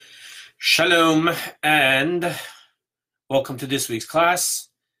Shalom and welcome to this week's class.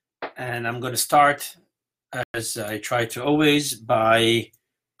 And I'm going to start, as I try to always, by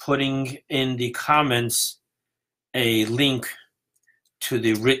putting in the comments a link to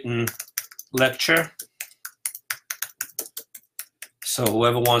the written lecture. So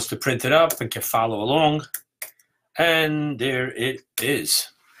whoever wants to print it up and can follow along. And there it is.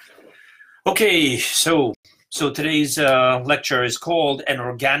 Okay, so today's lecture is called An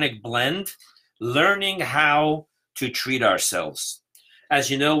Organic Blend, Learning How to Treat Ourselves. As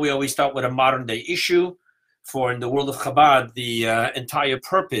you know, we always start with a modern day issue. For in the world of Chabad, the entire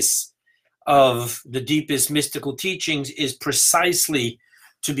purpose of the deepest mystical teachings is precisely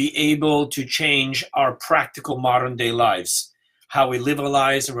to be able to change our practical modern day lives. How we live our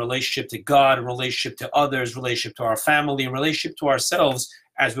lives in relationship to God, in relationship to others, relationship to our family, in relationship to ourselves,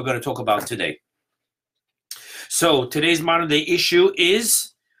 as we're going to talk about today. So today's modern day issue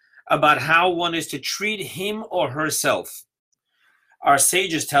is about how one is to treat him or herself. Our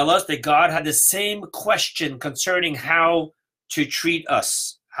sages tell us that God had the same question concerning how to treat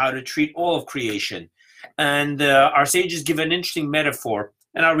us, how to treat all of creation. And our sages give an interesting metaphor,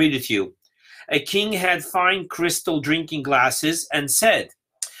 and I'll read it to you. A king had fine crystal drinking glasses and said,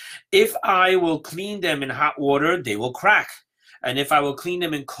 "If I will clean them in hot water, they will crack. And if I will clean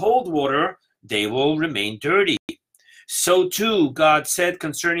them in cold water, they will remain dirty. So too, God said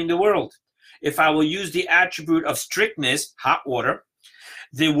concerning the world, if I will use the attribute of strictness, hot water,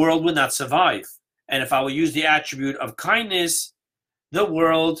 the world will not survive. And if I will use the attribute of kindness, the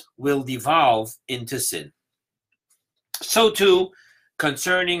world will devolve into sin. So too,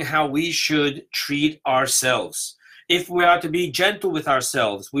 concerning how we should treat ourselves. If we are to be gentle with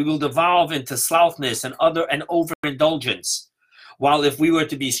ourselves, we will devolve into slouthness and overindulgence. While if we were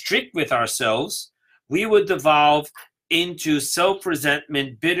to be strict with ourselves, we would devolve into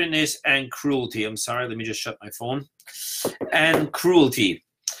self-resentment, bitterness, and cruelty. I'm sorry, let me just shut my phone. And cruelty.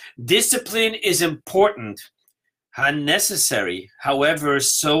 Discipline is important and necessary. However,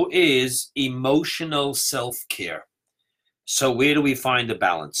 so is emotional self-care. So where do we find the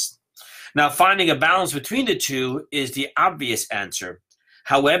balance? Now, finding a balance between the two is the obvious answer.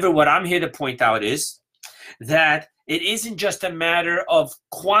 However, what I'm here to point out is that it isn't just a matter of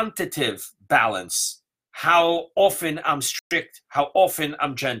quantitative balance, how often I'm strict, how often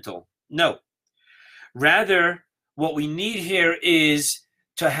I'm gentle. No. Rather, what we need here is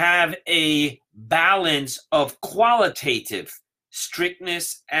to have a balance of qualitative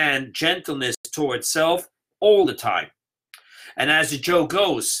strictness and gentleness towards self all the time. And as the joke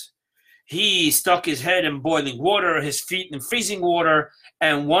goes, he stuck his head in boiling water, his feet in freezing water,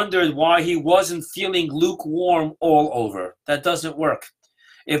 and wondered why he wasn't feeling lukewarm all over. That doesn't work.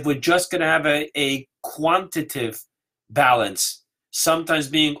 If we're just going to have a quantitative balance, sometimes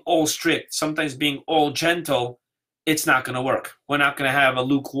being all strict, sometimes being all gentle, it's not going to work. We're not going to have a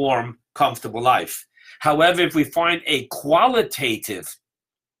lukewarm, comfortable life. However, if we find a qualitative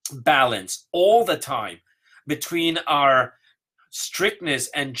balance all the time between our strictness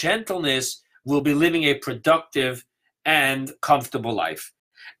and gentleness, we'll be living a productive and comfortable life.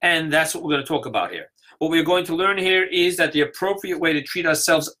 And that's what we're going to talk about here. What we're going to learn here is that the appropriate way to treat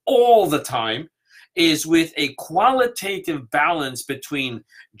ourselves all the time is with a qualitative balance between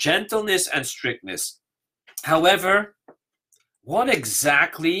gentleness and strictness. However, what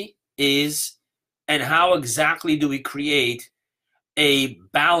exactly is and how exactly do we create a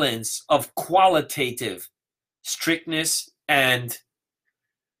balance of qualitative strictness and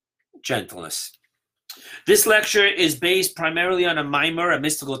gentleness? This lecture is based primarily on a mimer, a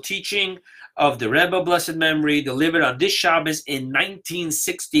mystical teaching of the Rebbe, blessed memory, delivered on this Shabbos in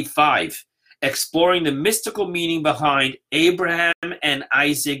 1965, exploring the mystical meaning behind Abraham and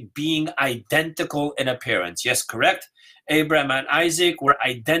Isaac being identical in appearance. Yes, correct. Abraham and Isaac were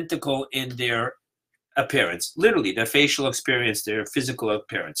identical in their appearance, literally their facial appearance, their physical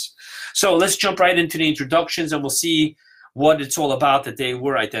appearance. So let's jump right into the introductions and we'll see what it's all about, that they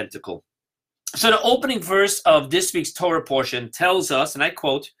were identical. So the opening verse of this week's Torah portion tells us, and I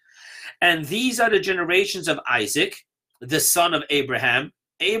quote, "And these are the generations of Isaac, the son of Abraham.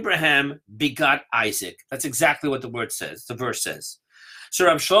 Abraham begot Isaac." That's exactly what the word says, the verse says. So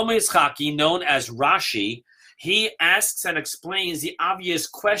Rav Shlomo Yitzchaki, known as Rashi, he asks and explains the obvious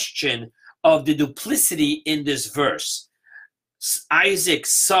question of the duplicity in this verse. Isaac,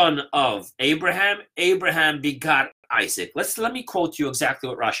 son of Abraham, Abraham begot Isaac. Let me quote you exactly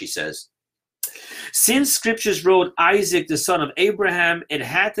what Rashi says. Since scriptures wrote Isaac, the son of Abraham, it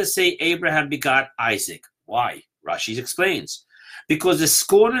had to say Abraham begot Isaac. Why? Rashi explains. Because the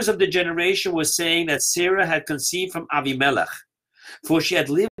scorners of the generation were saying that Sarah had conceived from Avimelech. for she had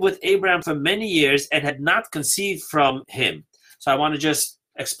lived with Abraham for many years and had not conceived from him. So I want to just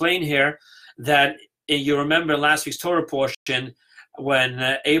explain here that you remember last week's Torah portion,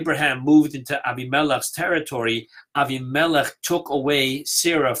 when Abraham moved into Avimelech's territory, Avimelech took away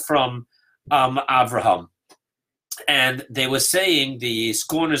Sarah from Abraham. And they were saying, the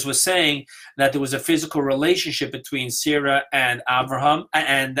scorners were saying, that there was a physical relationship between Sarah and Abraham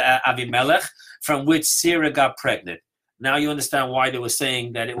and Avimelech, from which Sarah got pregnant. Now you understand why they were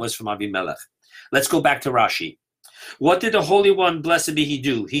saying that it was from Avimelech. Let's go back to Rashi. What did the Holy One, blessed be he,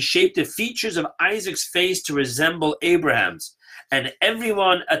 do? He shaped the features of Isaac's face to resemble Abraham's, and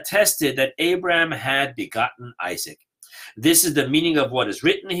everyone attested that Abraham had begotten Isaac. This is the meaning of what is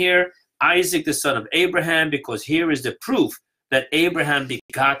written here, Isaac the son of Abraham, because here is the proof that Abraham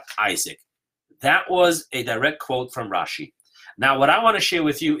begot Isaac. That was a direct quote from Rashi. Now what I want to share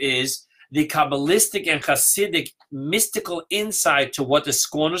with you is the Kabbalistic and Hasidic mystical insight to what the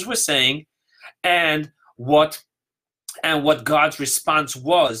scorners were saying, and what God's response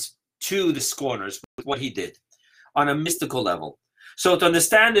was to the scorners, what he did on a mystical level. So to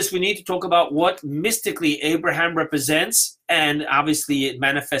understand this, we need to talk about what mystically Abraham represents, and obviously it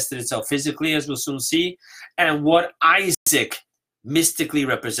manifested itself physically, as we'll soon see, and what Isaac mystically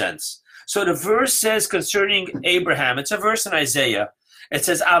represents. So the verse says concerning Abraham, it's a verse in Isaiah, it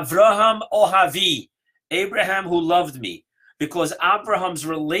says, Avraham Ohavi, Abraham who loved me, because Abraham's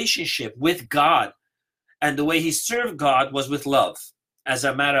relationship with God and the way he served God was with love. As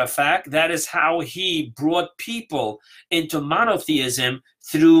a matter of fact, that is how he brought people into monotheism,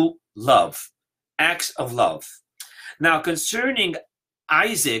 through love, acts of love. Now, concerning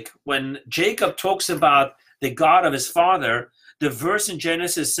Isaac, when Jacob talks about the God of his father, the verse in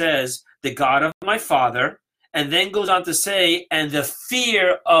Genesis says, the God of my father, and then goes on to say, and the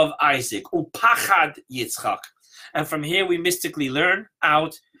fear of Isaac, upachad Yitzchak. And from here we mystically learn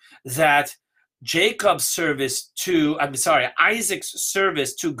out that Isaac's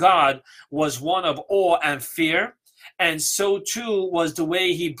service to God was one of awe and fear, and so too was the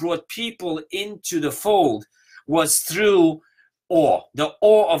way he brought people into the fold, was through awe. The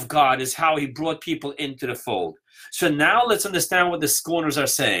awe of God is how he brought people into the fold. So now let's understand what the scorners are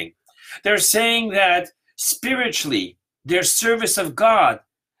saying. They're saying that spiritually, their service of God,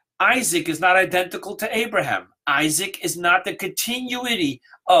 Isaac is not identical to Abraham. Isaac is not the continuity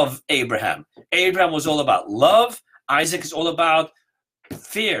of Abraham. Abraham was all about love. Isaac is all about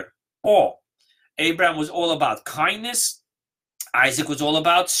fear, awe. Abraham was all about kindness. Isaac was all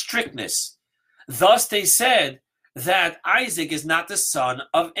about strictness. Thus they said that Isaac is not the son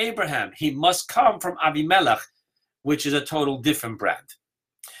of Abraham. He must come from Avimelech, which is a total different brand.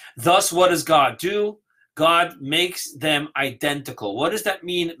 Thus, what does God do? God makes them identical. What does that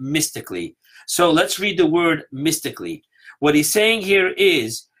mean mystically? So let's read the word mystically. What he's saying here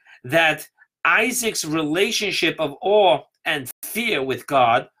is that Isaac's relationship of awe and fear with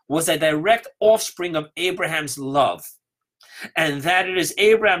God was a direct offspring of Abraham's love. And that it is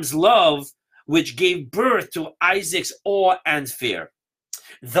Abraham's love which gave birth to Isaac's awe and fear.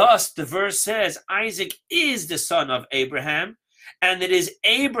 Thus, the verse says, Isaac is the son of Abraham, and it is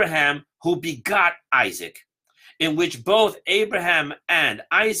Abraham who begot Isaac, in which both Abraham and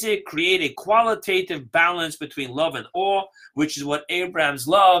Isaac create a qualitative balance between love and awe, which is what Abraham's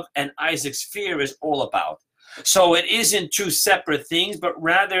love and Isaac's fear is all about. So it isn't two separate things, but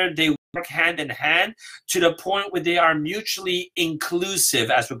rather they work hand in hand to the point where they are mutually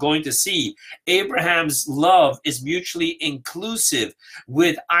inclusive, as we're going to see. Abraham's love is mutually inclusive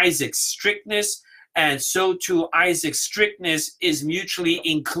with Isaac's strictness, and so too Isaac's strictness is mutually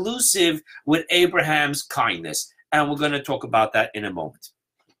inclusive with Abraham's kindness. And we're going to talk about that in a moment.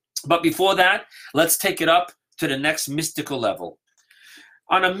 But before that, let's take it up to the next mystical level.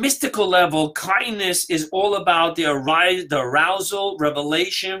 On a mystical level, kindness is all about the arousal,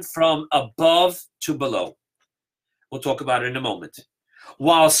 revelation from above to below. We'll talk about it in a moment.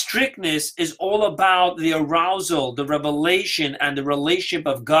 While strictness is all about the arousal, the revelation, and the relationship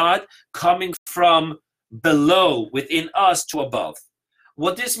of God coming from below within us to above.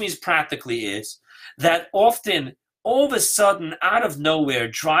 What this means practically is that often, all of a sudden, out of nowhere,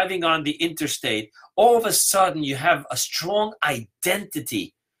 driving on the interstate, all of a sudden you have a strong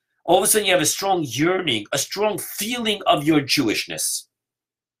identity. All of a sudden you have a strong yearning, a strong feeling of your Jewishness.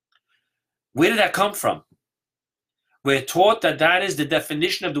 Where did that come from? We're taught that that is the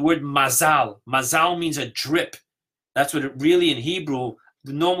definition of the word mazal. Mazal means a drip. That's what it really in Hebrew,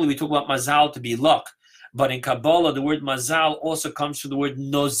 normally we talk about mazal to be luck. But in Kabbalah, the word mazal also comes from the word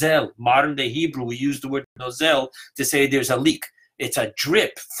nozel. Modern day Hebrew, we use the word nozel to say there's a leak. It's a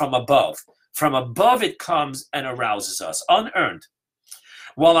drip from above. From above it comes and arouses us, unearned.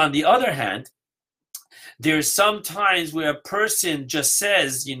 While on the other hand, there's some times where a person just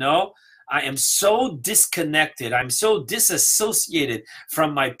says, I am so disconnected, I'm so disassociated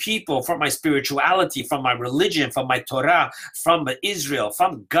from my people, from my spirituality, from my religion, from my Torah, from Israel,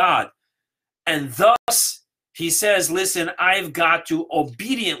 from God. And thus, he says, listen, I've got to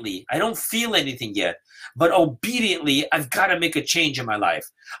obediently, I don't feel anything yet, but obediently, I've got to make a change in my life.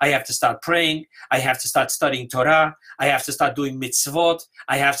 I have to start praying. I have to start studying Torah. I have to start doing mitzvot.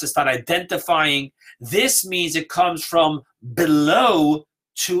 I have to start identifying. This means it comes from below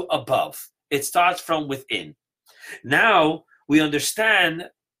to above. It starts from within. Now, we understand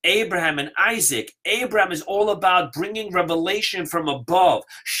Abraham and Isaac. Abraham is all about bringing revelation from above,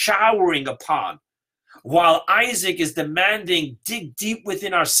 showering upon. While Isaac is demanding, dig deep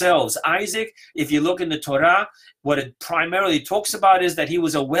within ourselves. Isaac, if you look in the Torah, what it primarily talks about is that he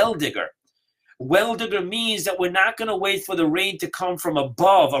was a well digger. Well digger means that we're not going to wait for the rain to come from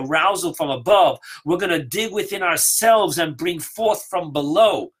above, arousal from above. We're going to dig within ourselves and bring forth from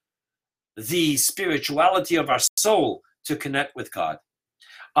below the spirituality of our soul to connect with God.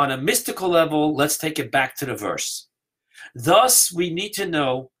 On a mystical level, let's take it back to the verse. Thus, we need to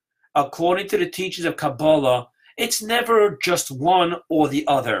know, according to the teachings of Kabbalah, it's never just one or the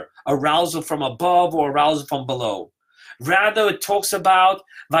other, arousal from above or arousal from below. Rather, it talks about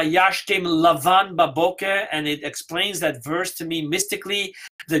Vayashkem Lavan Baboker, and it explains that verse to me mystically.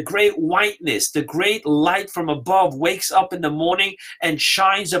 The great whiteness, the great light from above wakes up in the morning and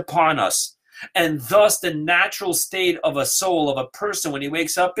shines upon us. And thus, the natural state of a soul, of a person, when he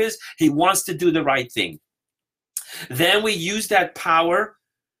wakes up is he wants to do the right thing. Then we use that power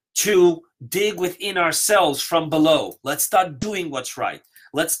to dig within ourselves from below. Let's start doing what's right.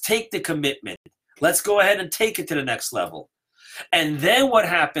 Let's take the commitment. Let's go ahead and take it to the next level. And then what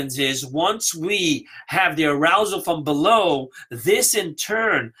happens is once we have the arousal from below, this in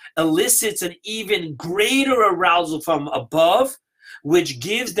turn elicits an even greater arousal from above, which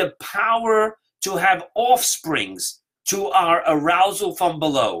gives the power to have offsprings to our arousal from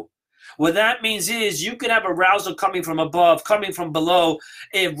below. What that means is you can have arousal coming from above, coming from below.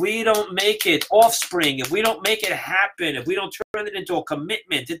 If we don't make it offspring, if we don't make it happen, if we don't turn it into a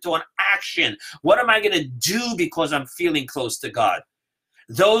commitment, into an action, what am I going to do because I'm feeling close to God?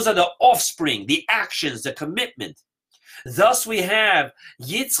 Those are the offspring, the actions, the commitment. Thus we have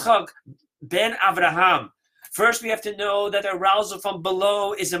Yitzchak ben Avraham. First, we have to know that arousal from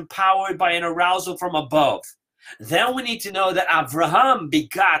below is empowered by an arousal from above. Then we need to know that Abraham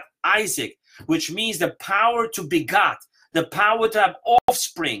begot Isaac, which means the power to begot, the power to have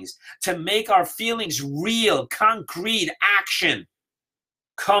offsprings, to make our feelings real, concrete action,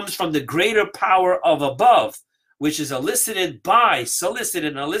 comes from the greater power of above, which is solicited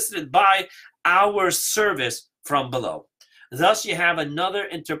and elicited by our service from below. Thus, you have another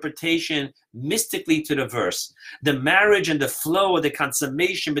interpretation mystically to the verse. The marriage and the flow of the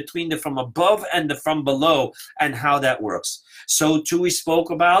consummation between the from above and the from below and how that works. So too, we spoke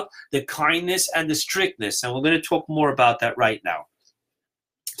about the kindness and the strictness, and we're going to talk more about that right now.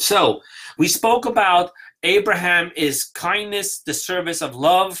 So we spoke about Abraham is kindness, the service of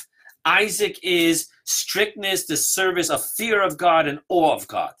love. Isaac is strictness, the service of fear of God and awe of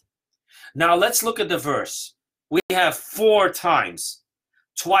God. Now let's look at the verse. We have 4 times,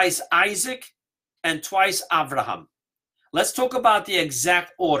 twice Isaac and twice Abraham. Let's talk about the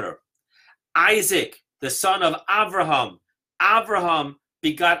exact order. Isaac, the son of Abraham. Abraham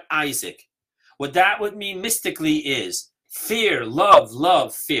begot Isaac. What that would mean mystically is fear, love,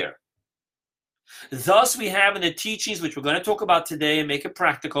 love, fear. Thus we have in the teachings, which we're going to talk about today and make it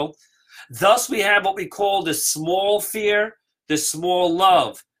practical, thus we have what we call the small fear, the small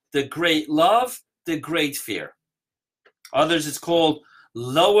love, the great love, the great fear. Others, it's called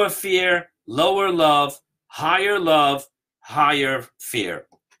lower fear, lower love, higher fear.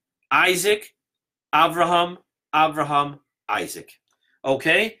 Isaac, Abraham, Isaac.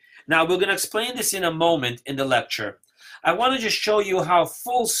 Okay? Now, we're going to explain this in a moment in the lecture. I want to just show you how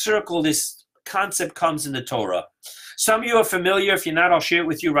full circle this concept comes in the Torah. Some of you are familiar. If you're not, I'll share it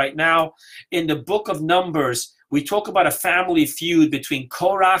with you right now. In the book of Numbers, we talk about a family feud between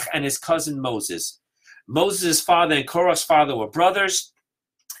Korach and his cousin Moses. Moses' father and Korach's father were brothers,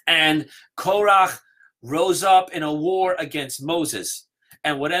 and Korach rose up in a war against Moses.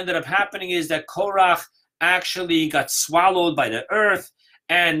 And what ended up happening is that Korach actually got swallowed by the earth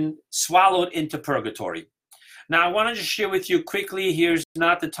and swallowed into purgatory. Now, I want to just share with you quickly, here's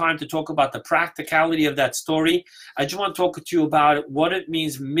not the time to talk about the practicality of that story. I just want to talk to you about what it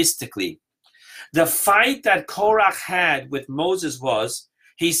means mystically. The fight that Korach had with Moses was,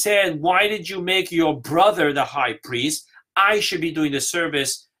 he said, why did you make your brother the high priest? I should be doing the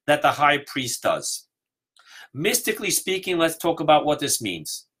service that the high priest does. Mystically speaking, let's talk about what this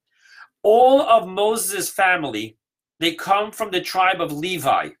means. All of Moses' family, they come from the tribe of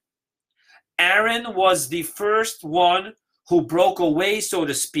Levi. Aaron was the first one who broke away, so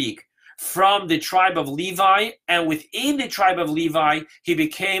to speak, from the tribe of Levi, and within the tribe of Levi, he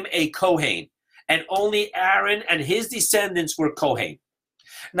became a Kohen, and only Aaron and his descendants were Kohen.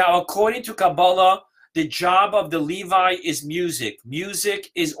 Now, according to Kabbalah, the job of the Levi is music. Music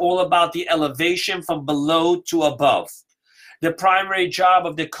is all about the elevation from below to above. The primary job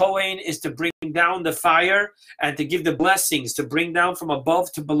of the Kohen is to bring down the fire and to give the blessings, to bring down from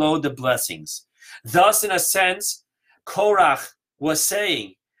above to below the blessings. Thus, in a sense, Korach was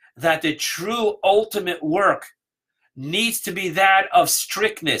saying that the true ultimate work needs to be that of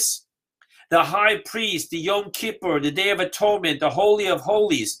strictness. The high priest, the Yom Kippur, the Day of Atonement, the Holy of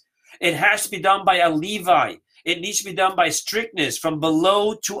Holies, it has to be done by a Levi. It needs to be done by strictness from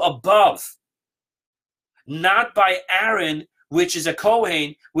below to above. Not by Aaron, which is a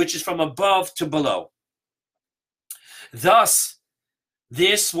Kohen, which is from above to below. Thus,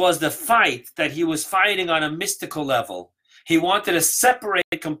 this was the fight that he was fighting on a mystical level. He wanted to separate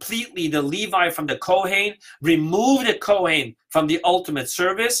completely the Levi from the Kohen, remove the Kohen from the ultimate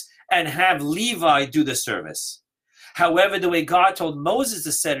service, and have Levi do the service. However, the way God told Moses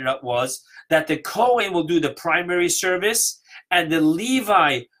to set it up was that the Kohen will do the primary service, and the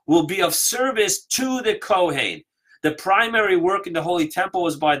Levi will be of service to the Kohen. The primary work in the Holy Temple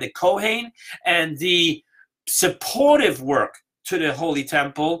was by the Kohen, and the supportive work to the Holy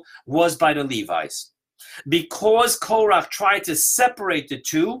Temple was by the Levites. Because Korach tried to separate the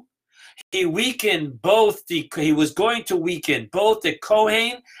two, he was going to weaken both the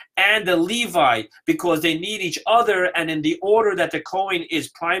Kohen and the Levi because they need each other, and in the order that the Kohen is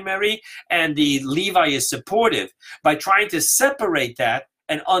primary and the Levi is supportive. By trying to separate that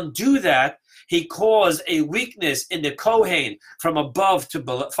and undo that, he caused a weakness in the Kohen from above to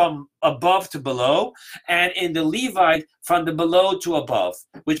below, and in the Levite from the below to above.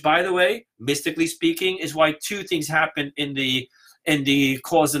 Which, by the way, mystically speaking, is why two things happen in the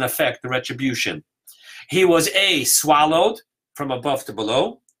cause and effect, the retribution. He was swallowed from above to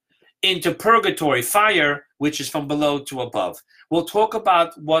below into purgatory, fire, which is from below to above. We'll talk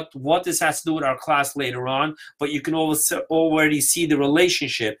about what this has to do with our class later on, but you can also already see the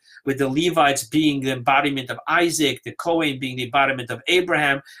relationship with the Levites being the embodiment of Isaac, the Kohen being the embodiment of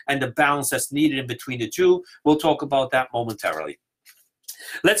Abraham, and the balance that's needed in between the two. We'll talk about that momentarily.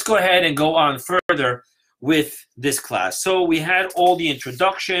 Let's go ahead and go on further with this class. So we had all the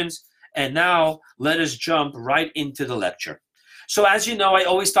introductions, and now let us jump right into the lecture. So as you know, I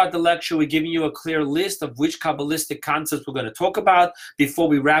always start the lecture with giving you a clear list of which Kabbalistic concepts we're going to talk about before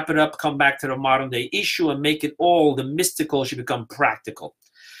we wrap it up, come back to the modern day issue, and make it all the mystical should become practical.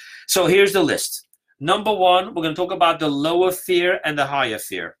 So here's the list. Number one, we're going to talk about the lower fear and the higher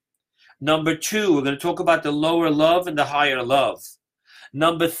fear. Number two, we're going to talk about the lower love and the higher love.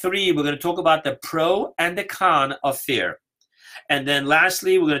 Number three, we're going to talk about the pro and the con of fear. And then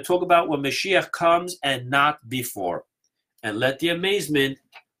lastly, we're going to talk about when Mashiach comes and not before. And let the amazement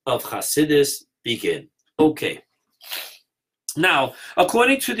of Hasidus begin. Okay. Now,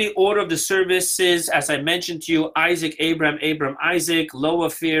 according to the order of the services, as I mentioned to you, Isaac, Abraham, Isaac, lower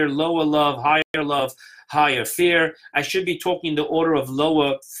fear, lower love, higher fear. I should be talking the order of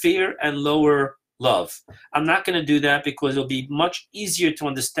lower fear and lower love. I'm not going to do that because it'll be much easier to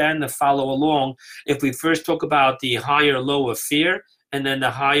understand and follow along if we first talk about the higher, lower fear and then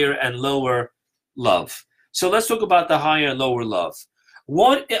the higher and lower love. So let's talk about the higher and lower love.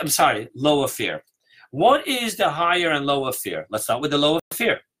 Lower fear. What is the higher and lower fear? Let's start with the lower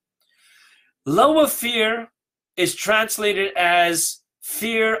fear. Lower fear is translated as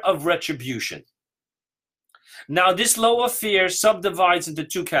fear of retribution. Now, this lower fear subdivides into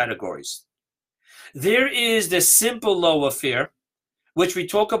two categories. There is the simple lower fear, which we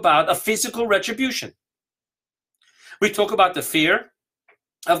talk about a physical retribution. We talk about the fear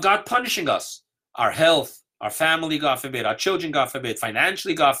of God punishing us, our health, our family, God forbid, our children, God forbid,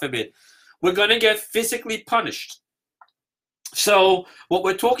 financially, God forbid. We're going to get physically punished. So what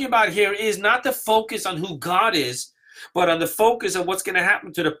we're talking about here is not the focus on who God is, but on the focus of what's going to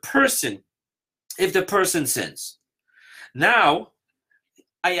happen to the person if the person sins. Now,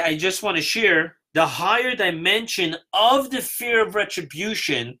 I just want to share the higher dimension of the fear of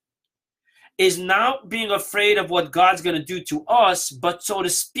retribution is not being afraid of what God's going to do to us, but so to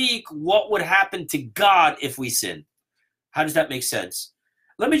speak, what would happen to God if we sin. How does that make sense?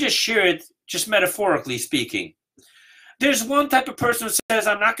 Let me just share it, just metaphorically speaking. There's one type of person who says,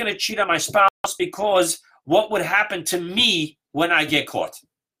 I'm not going to cheat on my spouse because what would happen to me when I get caught.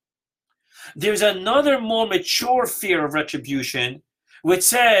 There's another more mature fear of retribution, which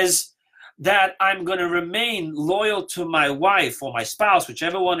says that I'm going to remain loyal to my wife or my spouse,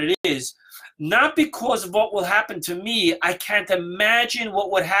 whichever one it is, not because of what will happen to me. I can't imagine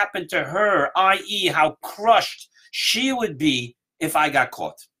what would happen to her, i.e. how crushed she would be if I got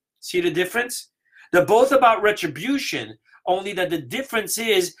caught. See the difference? They're both about retribution, only that the difference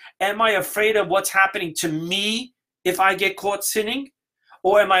is, am I afraid of what's happening to me if I get caught sinning?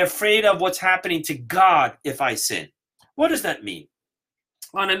 Or am I afraid of what's happening to God if I sin? What does that mean?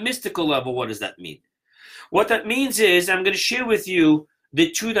 On a mystical level, what does that mean? What that means is, I'm going to share with you the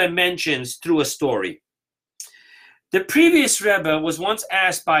two dimensions through a story. The previous Rebbe was once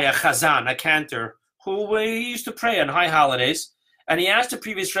asked by a chazan, a cantor, who he used to pray on high holidays, and he asked the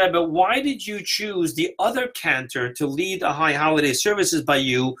previous Rebbe, why did you choose the other cantor to lead the high holiday services by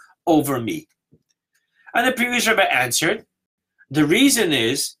you over me? And the previous Rebbe answered, the reason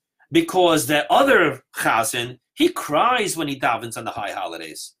is because the other chazan, he cries when he davens on the high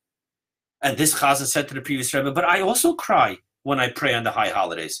holidays. And this chazan said to the previous Rebbe, but I also cry when I pray on the high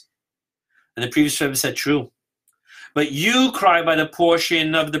holidays. And the previous Rebbe said, true. But you cry by the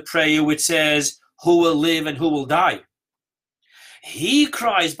portion of the prayer which says, who will live and who will die. He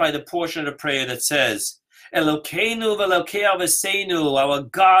cries by the portion of the prayer that says, Elokeinu v'Elokei Avosseinu, our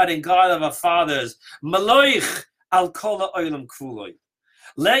God and God of our fathers, Maloich al kol ha'olam kfuloi.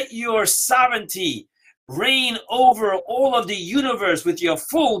 Let your sovereignty reign over all of the universe with your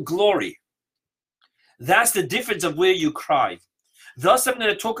full glory. That's the difference of where you cry. Thus, I'm going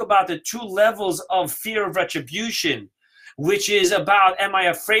to talk about the two levels of fear of retribution, which is about, am I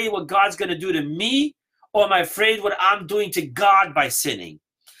afraid what God's going to do to me, or am I afraid what I'm doing to God by sinning?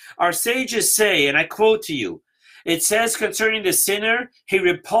 Our sages say, and I quote to you, it says concerning the sinner, he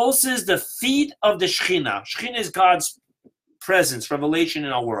repulses the feet of the Shekhinah. Shekhinah is God's presence, revelation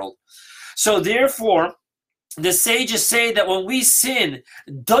in our world. So therefore, the sages say that when we sin,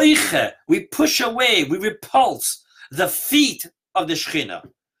 doiche, we push away, we repulse the feet of the Shekhinah.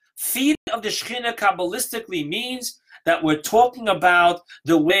 Feet of the Shekhinah Kabbalistically means that we're talking about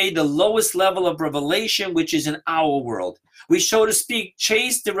the way, the lowest level of revelation, which is in our world. We, so to speak,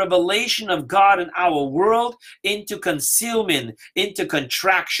 chase the revelation of God in our world into concealment, into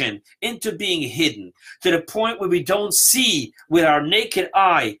contraction, into being hidden, to the point where we don't see with our naked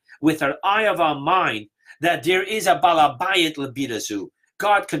eye, with our eye of our mind, that there is a balabayit lebidazu.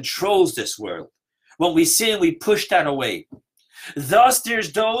 God controls this world. When we sin, we push that away. Thus,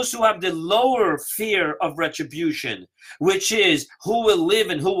 there's those who have the lower fear of retribution, which is who will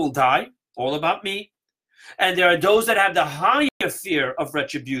live and who will die, all about me. And there are those that have the higher fear of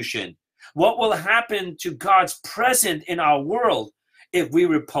retribution. What will happen to God's presence in our world if we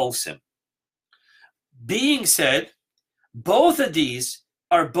repulse him? Being said, both of these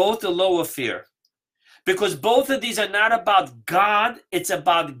are both the lower fear. Because both of these are not about God, it's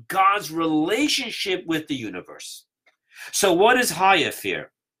about God's relationship with the universe. So what is higher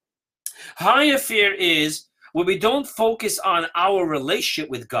fear? Higher fear is when we don't focus on our relationship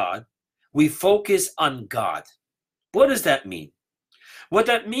with God, we focus on God. What does that mean? What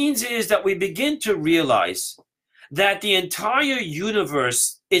that means is that we begin to realize that the entire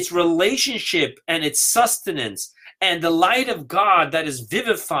universe, its relationship and its sustenance, and the light of God that is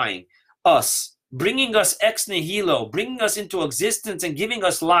vivifying us, bringing us ex nihilo, bringing us into existence and giving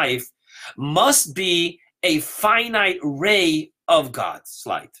us life, must be a finite ray of God's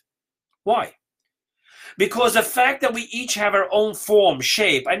light. Why? Because the fact that we each have our own form,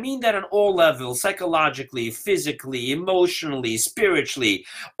 shape, I mean that on all levels, psychologically, physically, emotionally, spiritually,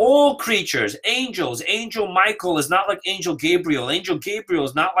 all creatures, angels, Angel Michael is not like Angel Gabriel. Angel Gabriel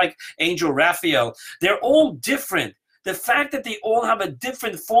is not like Angel Raphael. They're all different. The fact that they all have a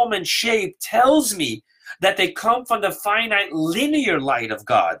different form and shape tells me that they come from the finite linear light of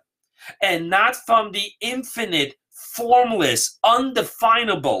God and not from the infinite, formless,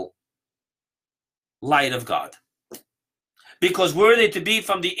 undefinable light of God. Because were they to be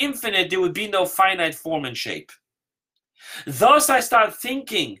from the infinite, there would be no finite form and shape. Thus, I start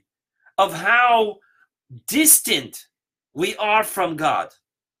thinking of how distant we are from God,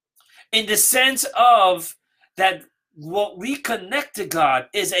 in the sense of that what we connect to God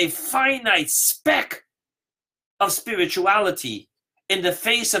is a finite speck of spirituality in the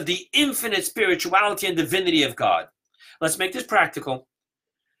face of the infinite spirituality and divinity of God. Let's make this practical.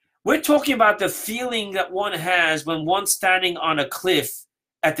 We're talking about the feeling that one has when one's standing on a cliff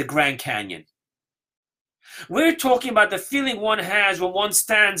at the Grand Canyon. We're talking about the feeling one has when one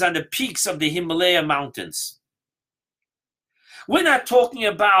stands on the peaks of the Himalaya mountains. We're not talking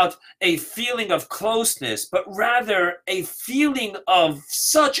about a feeling of closeness, but rather a feeling of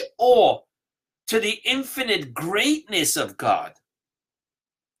such awe to the infinite greatness of God,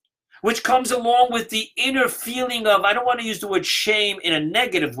 which comes along with the inner feeling of, I don't want to use the word shame in a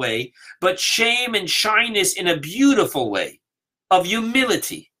negative way, but shame and shyness in a beautiful way, of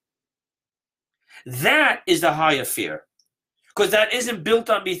humility. That is the higher fear, because that isn't built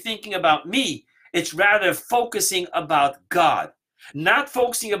on me thinking about me. It's rather focusing about God. Not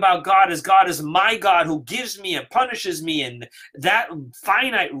focusing about God as my God who gives me and punishes me in that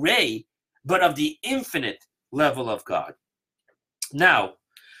finite ray, but of the infinite level of God. Now,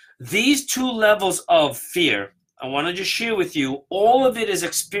 these two levels of fear, I want to just share with you, all of it is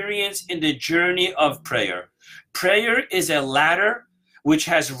experienced in the journey of prayer. Prayer is a ladder which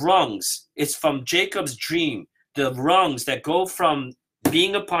has rungs. It's from Jacob's dream, the rungs that go from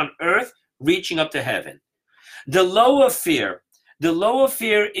being upon earth, reaching up to heaven. The lower fear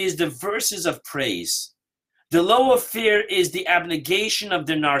is the verses of praise. The lower fear is the abnegation of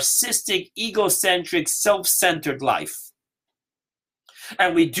the narcissistic, egocentric, self-centered life.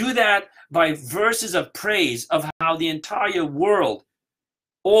 And we do that by verses of praise of how the entire world,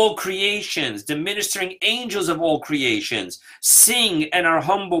 all creations, the ministering angels of all creations, sing and are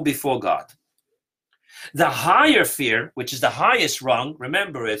humble before God. The higher fear, which is the highest rung,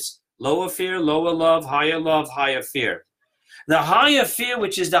 remember it's lower fear, lower love, higher fear. The higher fear,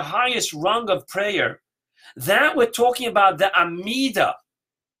 which is the highest rung of prayer, that we're talking about the Amida.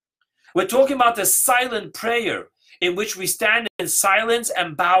 We're talking about the silent prayer in which we stand in silence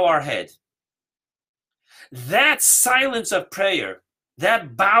and bow our head. That silence of prayer,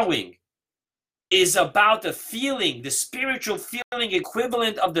 that bowing, is about the feeling, the spiritual feeling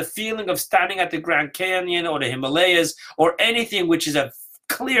equivalent of the feeling of standing at the Grand Canyon or the Himalayas or anything which is a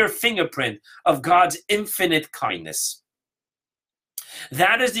clear fingerprint of God's infinite kindness.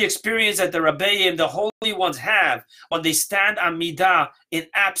 That is the experience that the Rabbeim, the holy ones, have when they stand on Midah in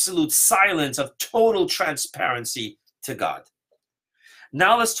absolute silence of total transparency to God.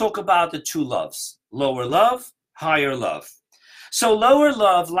 Now let's talk about the two loves, lower love, higher love. So lower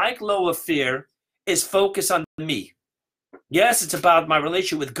love, like lower fear, is focused on me. Yes, it's about my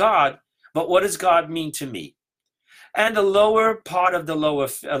relationship with God, but what does God mean to me? And the lower part of the lower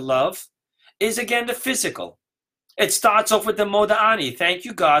love is again the physical. It starts off with the Moda'ani. Thank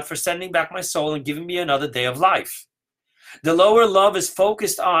you, God, for sending back my soul and giving me another day of life. The lower love is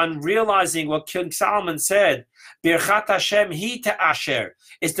focused on realizing what King Solomon said, Birchat Hashem hi te'asher,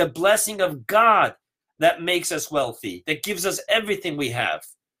 is the blessing of God that makes us wealthy, that gives us everything we have.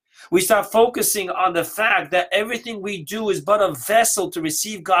 We start focusing on the fact that everything we do is but a vessel to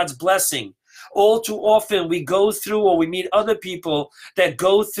receive God's blessing. All too often we go through, or we meet other people that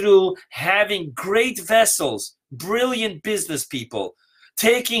go through having great vessels, brilliant business people,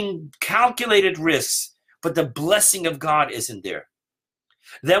 taking calculated risks, but the blessing of God isn't there.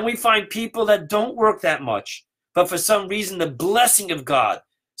 Then we find people that don't work that much, but for some reason the blessing of God,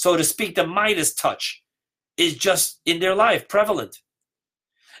 so to speak, the Midas touch, is just in their life, prevalent.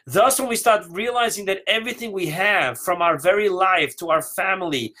 Thus, when we start realizing that everything we have, from our very life to our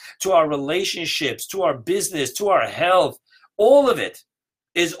family, to our relationships, to our business, to our health, all of it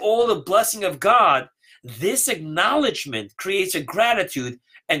is all the blessing of God, this acknowledgement creates a gratitude,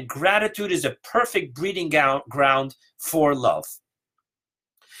 and gratitude is a perfect breeding ground for love.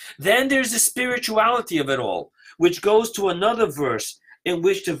 Then there's the spirituality of it all, which goes to another verse in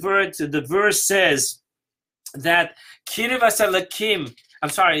which the verse says that Kirvas Alakim, I'm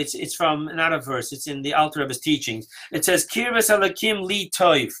sorry, it's from another verse, it's in the Alter Rebbe's teachings. It says, Kirvas Alakim li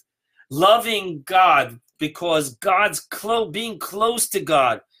toiv, loving God, because being close to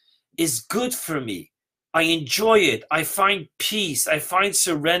God is good for me. I enjoy it. I find peace. I find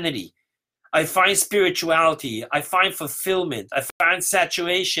serenity. I find spirituality. I find fulfillment. I find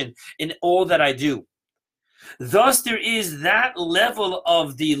saturation in all that I do. Thus, there is that level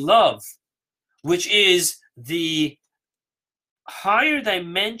of the love, which is the higher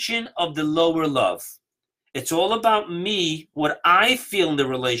dimension of the lower love. It's all about me, what I feel in the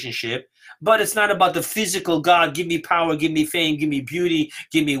relationship, but it's not about the physical God, give me power, give me fame, give me beauty,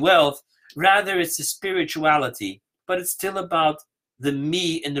 give me wealth. Rather, it's the spirituality, but it's still about the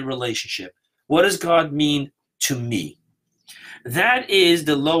me in the relationship. What does God mean to me? That is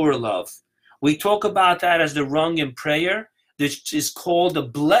the lower love. We talk about that as the rung in prayer, which is called the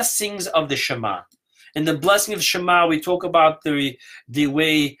blessings of the Shema. In the blessing of Shema, we talk about the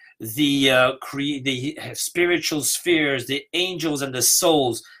way the spiritual spheres, the angels and the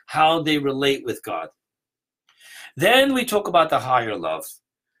souls, how they relate with God. Then we talk about the higher love.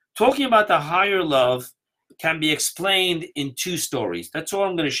 Talking about the higher love can be explained in two stories. That's all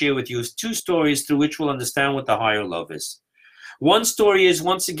I'm going to share with you, is two stories through which we'll understand what the higher love is. One story is,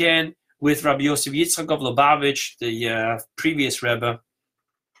 once again, with Rabbi Yosef Yitzchak of Lubavitch, the previous Rebbe,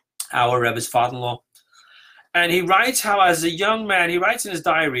 our Rebbe's father-in-law. And he writes how, as a young man, he writes in his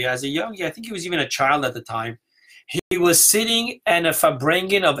diary, as a young, I think he was even a child at the time, he was sitting in a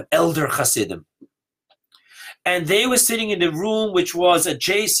farbrengen of elder Hasidim. And they were sitting in the room which was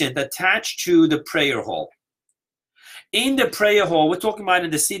adjacent, attached to the prayer hall. In the prayer hall, we're talking about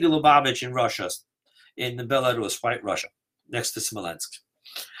in the city of Lubavitch in Russia, in Belarus, White Russia, next to Smolensk.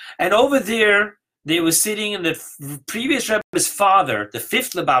 And over there, they were sitting, in the previous Rebbe's father, the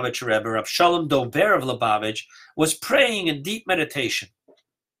fifth Lubavitch Rebbe, Rab Shalom Dober of Lubavitch, was praying in deep meditation.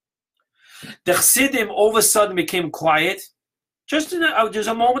 The Chassidim all of a sudden became quiet. There's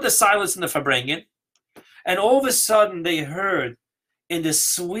a moment of silence in the farbrengen. And all of a sudden they heard, in the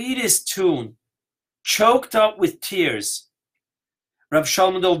sweetest tune, choked up with tears, Rab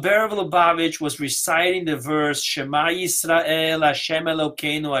Shalom Dober of Lubavitch was reciting the verse, Shema Yisrael, Hashem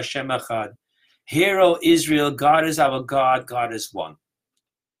Elokeinu, Hashem Echad. Hear, O Israel, God is our God, God is one.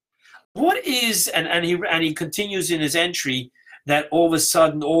 What is, and he continues in his entry, that all of a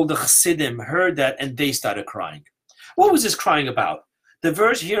sudden all the Chassidim heard that and they started crying. What was this crying about? The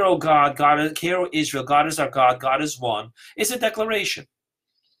verse, Hear, O God, hear, O Israel, God is our God, God is one, is a declaration.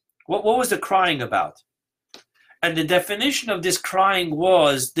 What was the crying about? And the definition of this crying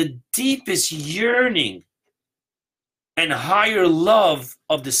was the deepest yearning and higher love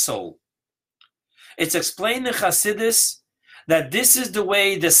of the soul. It's explained in Chassidus that this is the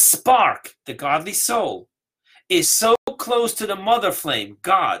way the spark, the godly soul, is so close to the mother flame,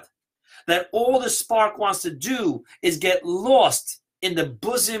 God, that all the spark wants to do is get lost in the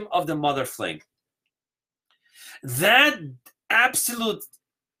bosom of the mother flame. That absolute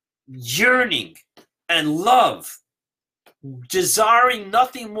yearning and love, desiring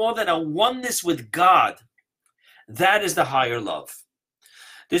nothing more than a oneness with God, that is the higher love.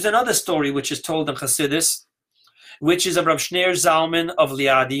 There's another story which is told in Chassidus, which is of Rav Shneir Zalman of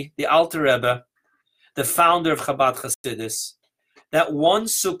Liadi, the Alter Rebbe, the founder of Chabad Chassidus, that one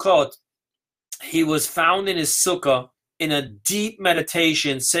Sukkot, he was found in his sukkah in a deep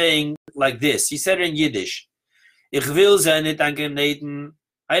meditation, saying like this. He said it in Yiddish, Ich will sein nicht an Gan Eden.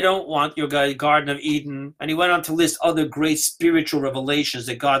 I don't want your Garden of Eden. And he went on to list other great spiritual revelations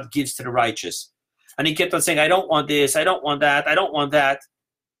that God gives to the righteous. And he kept on saying, I don't want this, I don't want that, I don't want that.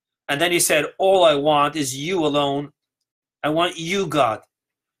 And then he said, all I want is you alone. I want you, God,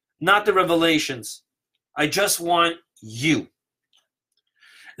 not the revelations. I just want you.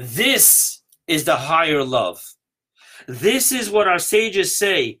 This is the higher love. This is what our sages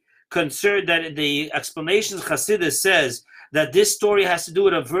say, concerned that the explanations Chassidus says that this story has to do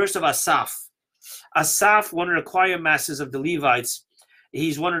with a verse of Asaph. Asaph, one of the choir masters of the Levites,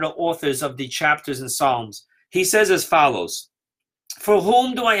 he's one of the authors of the chapters in Psalms. He says as follows, For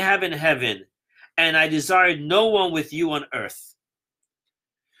whom do I have in heaven, and I desired no one with you on earth?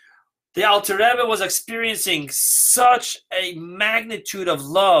 The Alter Rebbe was experiencing such a magnitude of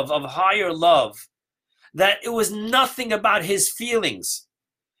love, of higher love, that it was nothing about his feelings.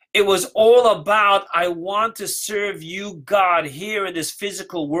 It was all about, I want to serve you, God, here in this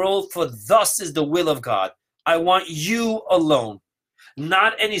physical world, for thus is the will of God. I want you alone,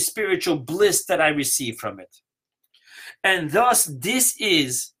 not any spiritual bliss that I receive from it. And thus, this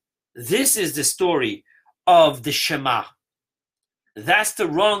is the story of the Shema. That's the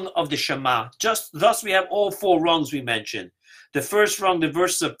rung of the Shema. Just thus we have all four rungs we mentioned. The first rung, the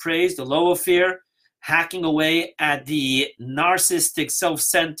verses of praise, the lower fear, hacking away at the narcissistic,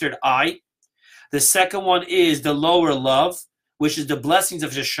 self-centered I. The second one is the lower love, which is the blessings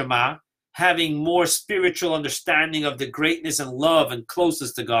of the Shema, having more spiritual understanding of the greatness and love and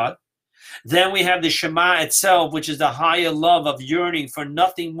closeness to God. Then we have the Shema itself, which is the higher love of yearning for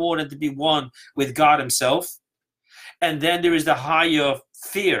nothing more than to be one with God himself. And then there is the higher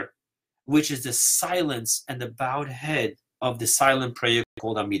fear, which is the silence and the bowed head of the silent prayer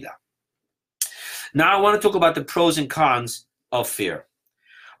called Amidah. Now I want to talk about the pros and cons of fear.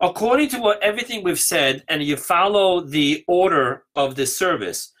 According to everything we've said, and you follow the order of the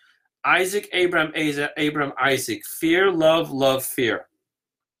service, Isaac, Abraham, Isaac, fear, love, love, fear.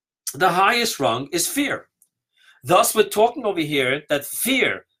 The highest rung is fear. Thus, we're talking over here that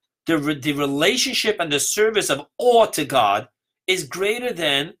fear, the relationship and the service of awe to God, is greater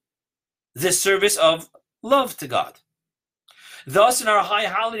than the service of love to God. Thus, in our high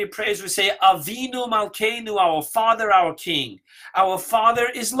holiday prayers, we say, Avinu Malkeinu, our Father, our King. Our Father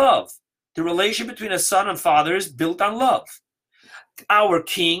is love. The relation between a son and father is built on love. Our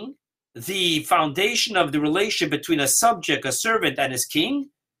King the foundation of the relationship between a subject, a servant, and his king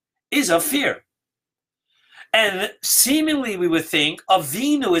is of fear. And seemingly we would think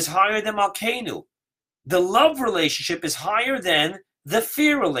Avinu is higher than Malkeinu. The love relationship is higher than the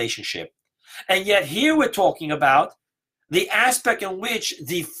fear relationship. And yet here we're talking about the aspect in which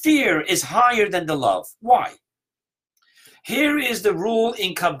the fear is higher than the love. Why? Here is the rule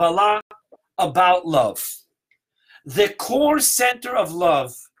in Kabbalah about love. The core center of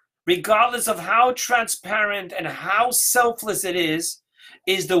love, regardless of how transparent and how selfless it is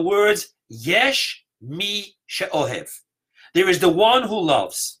the words Yesh Mi She'ohev. There is the one who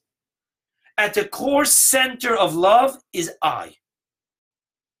loves. At the core center of love is I.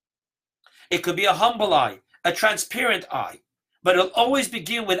 It could be a humble I, a transparent I, but it'll always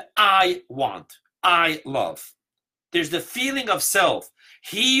begin with I want, I love. There's the feeling of self.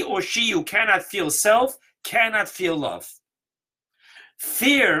 He or she who cannot feel self cannot feel love.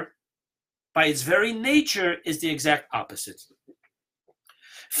 Fear, by its very nature, is the exact opposite.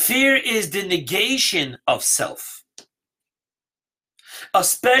 Fear is the negation of self,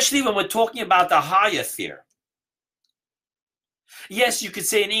 especially when we're talking about the higher fear. Yes, you could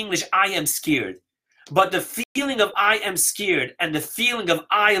say in English, I am scared, but the feeling of I am scared and the feeling of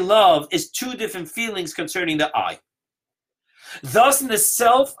I love is two different feelings concerning the I. Thus, in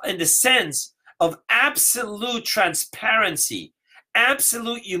the sense of absolute transparency,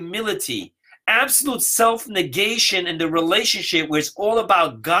 absolute humility, absolute self-negation in the relationship where it's all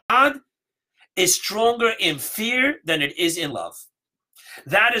about God is stronger in fear than it is in love.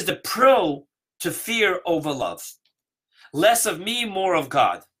 That is the pro to fear over love. Less of me, more of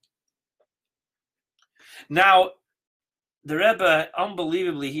God. Now, the Rebbe,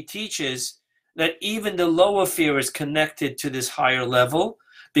 unbelievably, he teaches that even the lower fear is connected to this higher level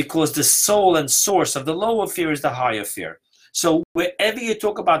because the soul and source of the lower fear is the higher fear. So wherever you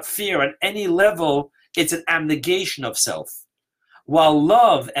talk about fear at any level, it's an abnegation of self. While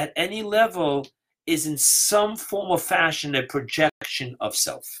love at any level is in some form or fashion a projection of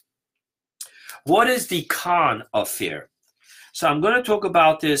self. What is the con of fear? So I'm going to talk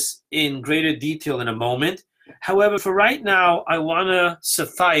about this in greater detail in a moment. However, for right now, I want to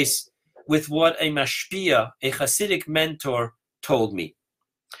suffice with what a mashpia, a Hasidic mentor, told me.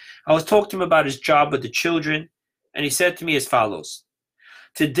 I was talking to him about his job with the children, and he said to me as follows.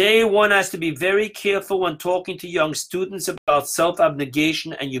 Today, one has to be very careful when talking to young students about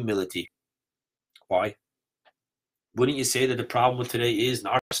self-abnegation and humility. Why? Wouldn't you say that the problem with today is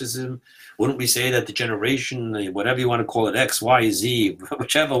narcissism? Wouldn't we say that the generation, whatever you want to call it, X, Y, Z,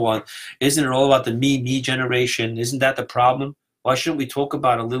 whichever one, isn't it all about the me generation? Isn't that the problem? Why shouldn't we talk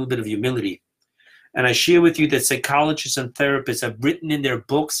about a little bit of humility? And I share with you that psychologists and therapists have written in their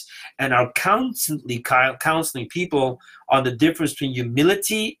books and are constantly counseling people on the difference between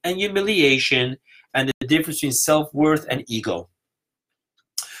humility and humiliation and the difference between self-worth and ego.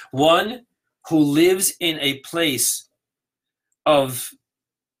 One who lives in a place of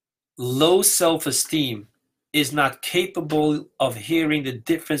low self-esteem is not capable of hearing the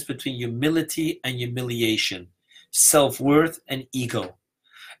difference between humility and humiliation, self-worth and ego.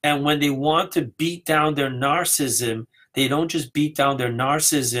 And when they want to beat down their narcissism, they don't just beat down their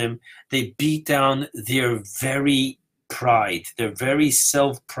narcissism, they beat down their very pride, their very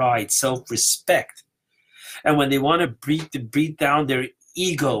self-pride, self-respect. And when they want to beat down their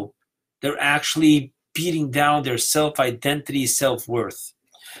ego, they're actually beating down their self-identity, self-worth.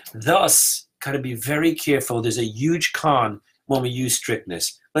 Thus, got to be very careful. There's a huge con when we use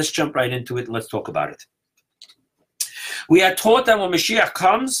strictness. Let's jump right into it and let's talk about it. We are taught that when Mashiach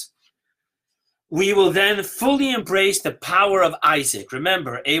comes, we will then fully embrace the power of Isaac.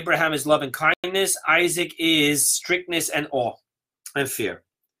 Remember, Abraham is love and kindness. Isaac is strictness and awe and fear.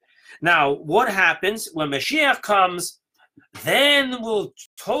 Now, what happens when Mashiach comes? Then we'll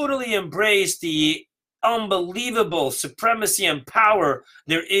totally embrace the unbelievable supremacy and power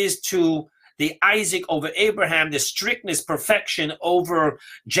there is to the Isaac over Abraham, the strictness, perfection over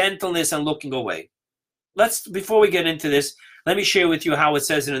gentleness and looking away. Before we get into this, let me share with you how it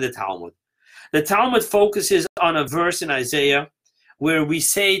says it in the Talmud. The Talmud focuses on a verse in Isaiah where we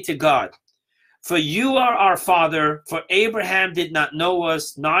say to God, "For you are our father, for Abraham did not know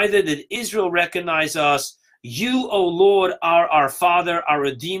us, neither did Israel recognize us. You, O Lord, are our Father, our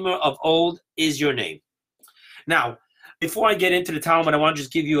Redeemer of old is your name." Now, before I get into the Talmud, I want to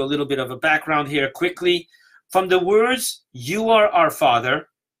just give you a little bit of a background here quickly. From the words, "You are our Father,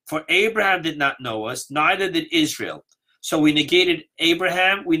 for Abraham did not know us, neither did Israel." So we negated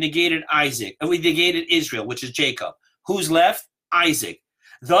Abraham, we negated Isaac, and we negated Israel, which is Jacob. Who's left? Isaac.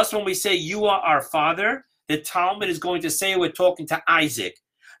 Thus, when we say, "You are our Father," the Talmud is going to say we're talking to Isaac.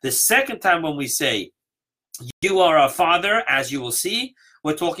 The second time when we say, you are our Father, as you will see,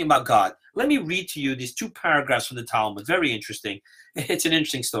 we're talking about God. Let me read to you these 2 paragraphs from the Talmud. Very interesting. It's an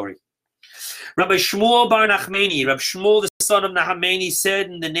interesting story. Rabbi Shmuel bar Nachmani, Rabbi Shmuel, the son of Nahmani, said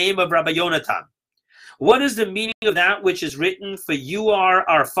in the name of Rabbi Yonatan, what is the meaning of that which is written? For you are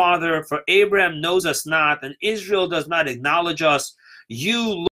our father, for Abraham knows us not, and Israel does not acknowledge us.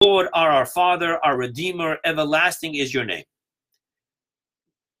 You, Lord, are our Father, our Redeemer, everlasting is your name.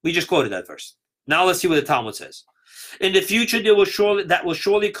 We just quoted that verse. Now let's see what the Talmud says. In the future, that will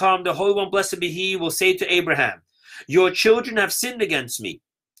surely come. The Holy One, blessed be He, will say to Abraham, your children have sinned against me.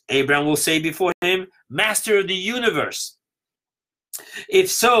 Abraham will say before him, Master of the universe, if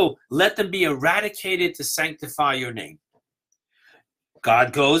so, let them be eradicated to sanctify your name.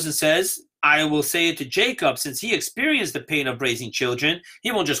 God goes and says, I will say it to Jacob, since he experienced the pain of raising children,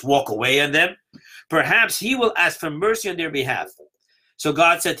 he won't just walk away on them. Perhaps he will ask for mercy on their behalf. So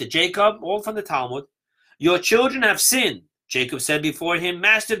God said to Jacob, all from the Talmud, your children have sinned. Jacob said before him,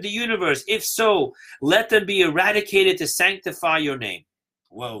 Master of the universe, if so, let them be eradicated to sanctify your name.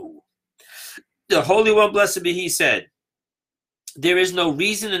 Whoa. The Holy One, blessed be He, said, there is no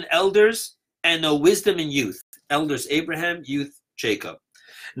reason in elders and no wisdom in youth. Elders Abraham, youth Jacob.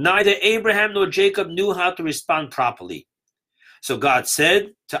 Neither Abraham nor Jacob knew how to respond properly. So God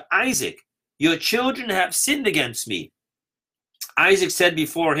said to Isaac, your children have sinned against me. Isaac said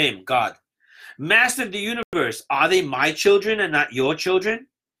before him, God, Master of the universe, are they my children and not your children?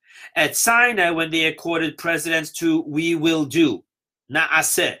 At Sinai, when they accorded precedence to we will do,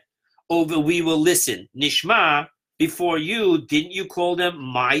 na'aseh, over we will listen, nishma, before you, didn't you call them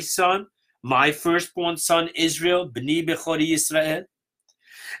my son, my firstborn son Israel, b'ni bechori Yisrael?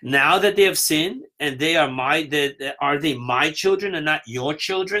 Now that they have sinned and they are are they my children and not your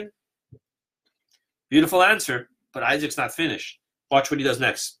children? Beautiful answer, but Isaac's not finished. Watch what he does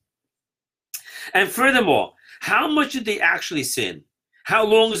next. And furthermore, how much did they actually sin? How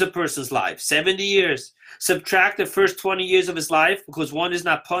long is a person's life? 70 years. Subtract the first 20 years of his life, because one is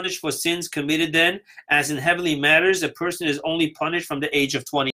not punished for sins committed then, as in heavenly matters, a person is only punished from the age of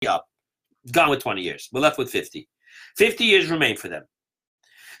 20 up. Gone with 20 years. We're left with 50. 50 years remain for them.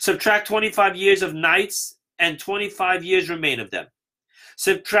 Subtract 25 years of nights, and 25 years remain of them.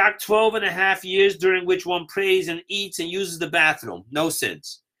 Subtract 12 and a half years during which one prays and eats and uses the bathroom. No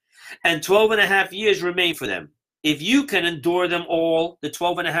sins. And 12 and a half years remain for them. If you can endure them all, the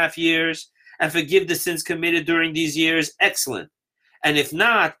 12 and a half years, and forgive the sins committed during these years, excellent. And if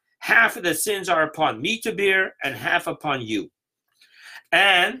not, half of the sins are upon me to bear and half upon you.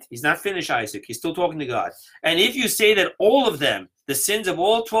 And he's not finished, Isaac. He's still talking to God. And if you say that all of them, the sins of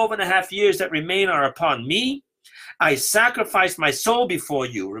all 12 and a half years that remain are upon me, I sacrifice my soul before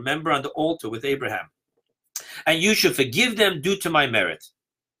you, remember on the altar with Abraham, and you should forgive them due to my merit.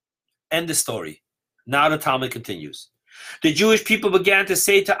 End the story. Now the Talmud continues. The Jewish people began to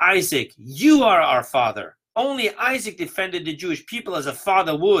say to Isaac, you are our father. Only Isaac defended the Jewish people as a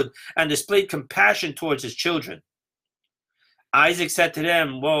father would and displayed compassion towards his children. Isaac said to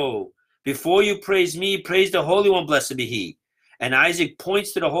them, whoa, before you praise me, praise the Holy One, blessed be He. And Isaac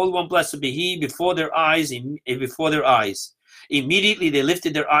points to the Holy One, blessed be He, before their eyes. Immediately they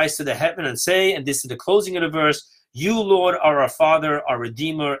lifted their eyes to the heaven and say, and this is the closing of the verse, you, Lord, are our Father, our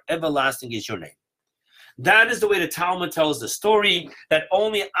Redeemer, everlasting is your name. That is the way the Talmud tells the story that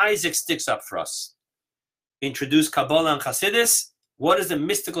only Isaac sticks up for us. Introduce Kabbalah and Chassidus. What is the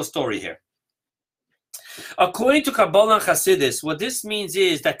mystical story here? According to Kabbalah and Chassidus, what this means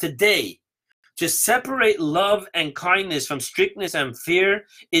is that today, to separate love and kindness from strictness and fear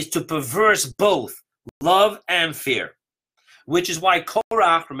is to perverse both love and fear. Which is why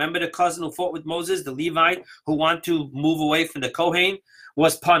Korach, remember the cousin who fought with Moses, the Levite, who wanted to move away from the Kohen,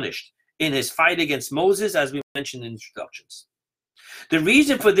 was punished in his fight against Moses, as we mentioned in introductions. The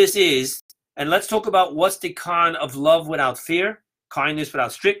reason for this is, and let's talk about what's the con of love without fear, kindness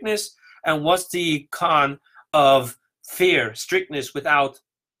without strictness, and what's the con of fear, strictness without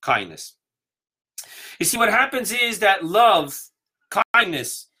kindness. You see, what happens is that love,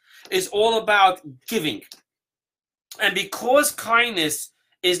 kindness, is all about giving. And because kindness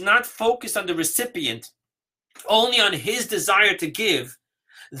is not focused on the recipient, only on his desire to give,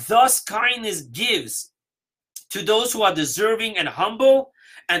 thus kindness gives to those who are deserving and humble,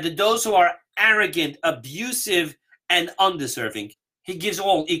 and to those who are arrogant, abusive, and undeserving. He gives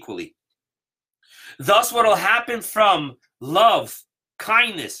all equally. Thus, what will happen from love,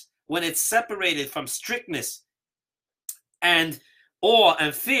 kindness, when it's separated from strictness and awe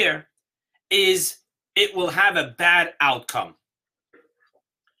and fear, is it will have a bad outcome.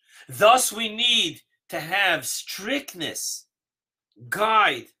 Thus, we need to have strictness,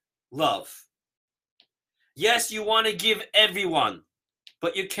 guide love. Yes, you want to give everyone,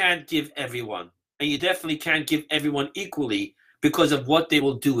 but you can't give everyone. And you definitely can't give everyone equally because of what they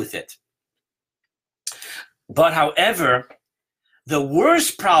will do with it. But however, the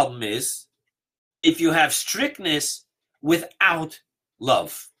worst problem is if you have strictness without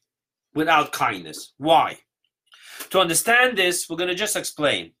love, without kindness. Why? To understand this, we're going to just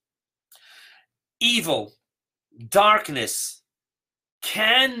explain. Evil, darkness,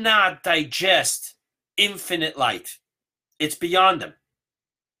 cannot digest infinite light. It's beyond them.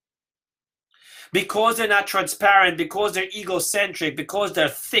 Because they're not transparent, because they're egocentric, because they're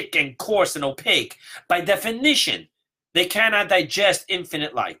thick and coarse and opaque, by definition, they cannot digest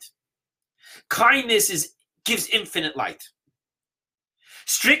infinite light. Kindness gives infinite light.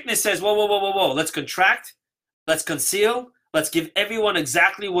 Strictness says, whoa, whoa, whoa, whoa, whoa, let's contract, let's conceal, let's give everyone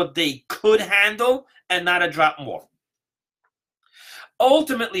exactly what they could handle and not a drop more.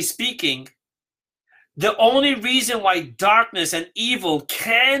 Ultimately speaking, the only reason why darkness and evil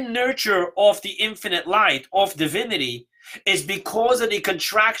can nurture off the infinite light, off divinity, is because of the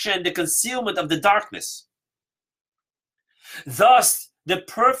contraction and the concealment of the darkness. Thus, the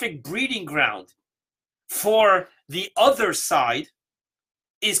perfect breeding ground for the other side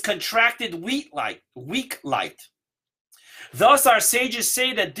is contracted weak light. Thus, our sages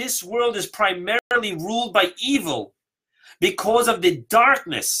say that this world is primarily ruled by evil because of the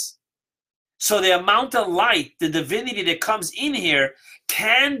darkness. So the amount of light, the divinity that comes in here,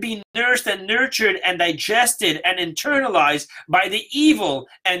 can be nursed and nurtured and digested and internalized by the evil,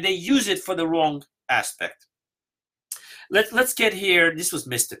 and they use it for the wrong aspect. Let's get here, this was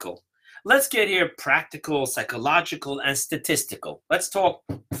mystical. Let's get here practical, psychological, and statistical. Let's talk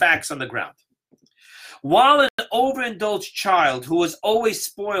facts on the ground. While an overindulged child who was always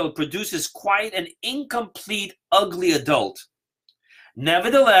spoiled produces quite an incomplete, ugly adult,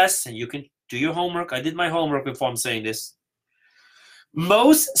 nevertheless, and you can do your homework. I did my homework before I'm saying this.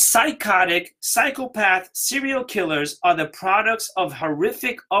 Most psychotic, psychopath serial killers are the products of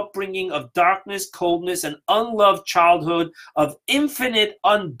horrific upbringing of darkness, coldness, and unloved childhood of infinite,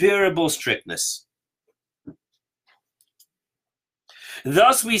 unbearable strictness.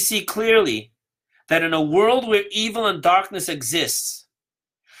 Thus, we see clearly that in a world where evil and darkness exists,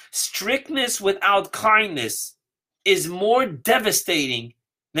 strictness without kindness is more devastating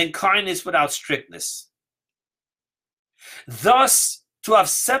than kindness without strictness. Thus, to have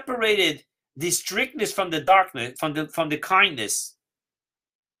separated the strictness from the darkness, from the kindness,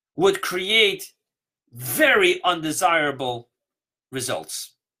 would create very undesirable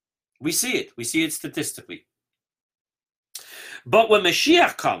results. We see it statistically. But when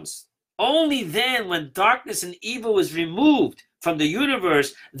Mashiach comes, only then, when darkness and evil is removed from the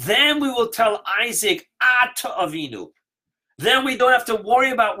universe, then we will tell Isaac, Ata Avinu. Then we don't have to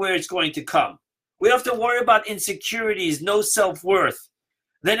worry about where it's going to come. We don't have to worry about insecurities, no self-worth.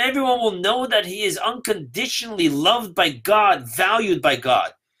 Then everyone will know that he is unconditionally loved by God, valued by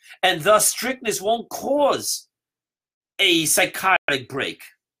God. And thus strictness won't cause a psychotic break.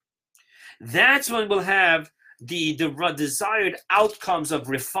 That's when we'll have the desired outcomes of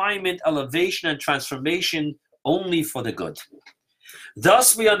refinement, elevation, and transformation only for the good.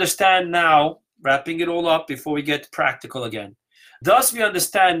 Thus we understand now, wrapping it all up before we get practical again. Thus we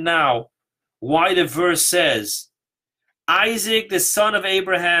understand now why the verse says, Isaac, the son of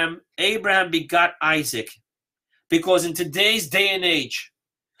Abraham, Abraham begot Isaac. Because in today's day and age,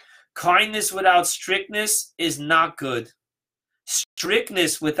 kindness without strictness is not good.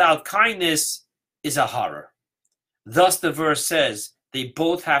 Strictness without kindness is a horror. Thus the verse says they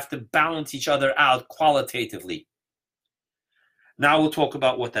both have to balance each other out qualitatively. Now we'll talk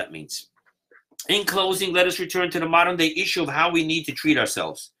about what that means. In closing, let us return to the modern day issue of how we need to treat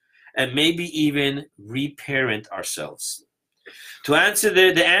ourselves and maybe even reparent ourselves. To answer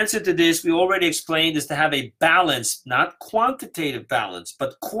the answer to this, we already explained, is to have a balance, not quantitative balance,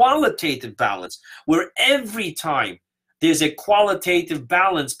 but qualitative balance, where every time there's a qualitative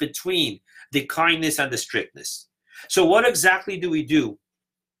balance between the kindness and the strictness. So what exactly do we do,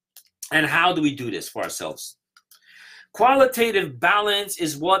 and how do we do this for ourselves? Qualitative balance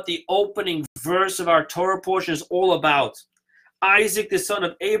is what the opening verse of our Torah portion is all about. Isaac, the son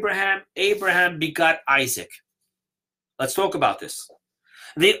of Abraham, Abraham begot Isaac. Let's talk about this.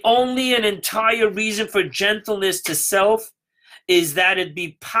 The only and entire reason for gentleness to self is that it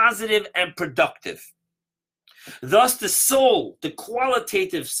be positive and productive. Thus, the soul, the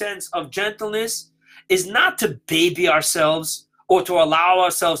qualitative sense of gentleness, is not to baby ourselves or to allow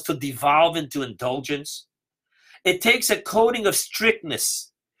ourselves to devolve into indulgence. It takes a coating of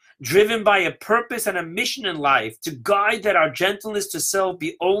strictness, driven by a purpose and a mission in life, to guide that our gentleness to self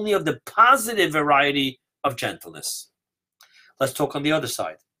be only of the positive variety of gentleness. Let's talk on the other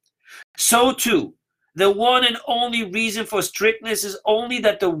side. So too, the one and only reason for strictness is only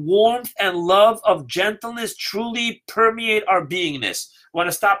that the warmth and love of gentleness truly permeate our beingness. I want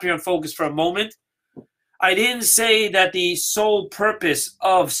to stop here and focus for a moment. I didn't say that the sole purpose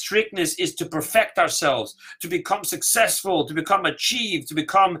of strictness is to perfect ourselves, to become successful, to become achieved, to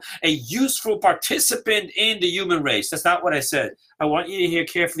become a useful participant in the human race. That's not what I said. I want you to hear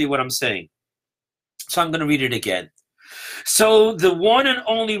carefully what I'm saying. So I'm going to read it again. So the one and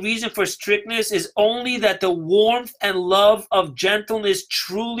only reason for strictness is only that the warmth and love of gentleness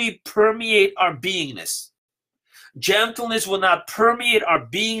truly permeate our beingness. Gentleness will not permeate our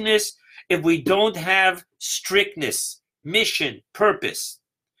beingness if we don't have strictness, mission, purpose.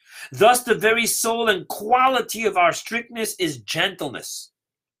 Thus, the very soul and quality of our strictness is gentleness.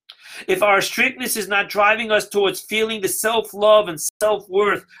 If our strictness is not driving us towards feeling the self-love and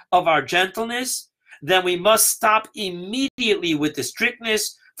self-worth of our gentleness, then we must stop immediately with the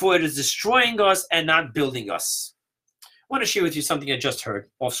strictness, for it is destroying us and not building us. I want to share with you something I just heard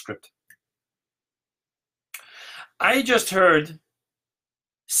off script. I just heard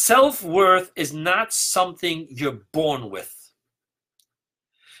self-worth is not something you're born with.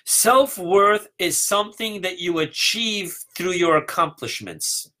 Self-worth is something that you achieve through your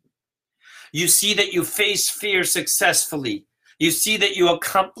accomplishments. You see that you face fear successfully. You see that you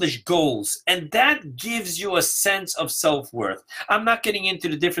accomplish goals, and that gives you a sense of self-worth. I'm not getting into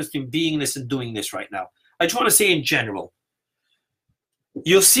the difference between beingness and doing this right now. I just want to say in general,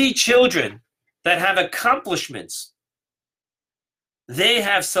 you'll see children that have accomplishments. They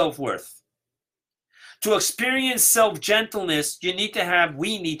have self-worth. To experience self-gentleness, we need to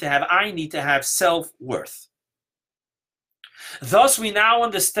have self-worth. Thus, we now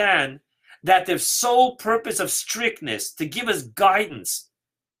understand that the sole purpose of strictness to give us guidance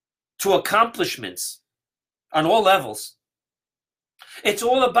to accomplishments on all levels. It's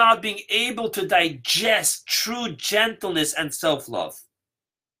all about being able to digest true gentleness and self-love.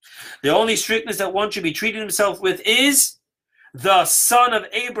 The only strictness that one should be treating himself with is the son of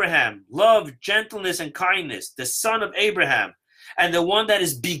Abraham, love, gentleness, and kindness, the son of Abraham, and the one that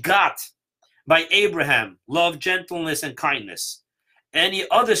is begot by Abraham, love, gentleness, and kindness. Any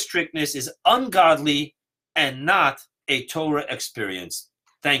other strictness is ungodly and not a Torah experience.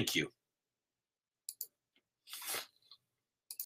 Thank you.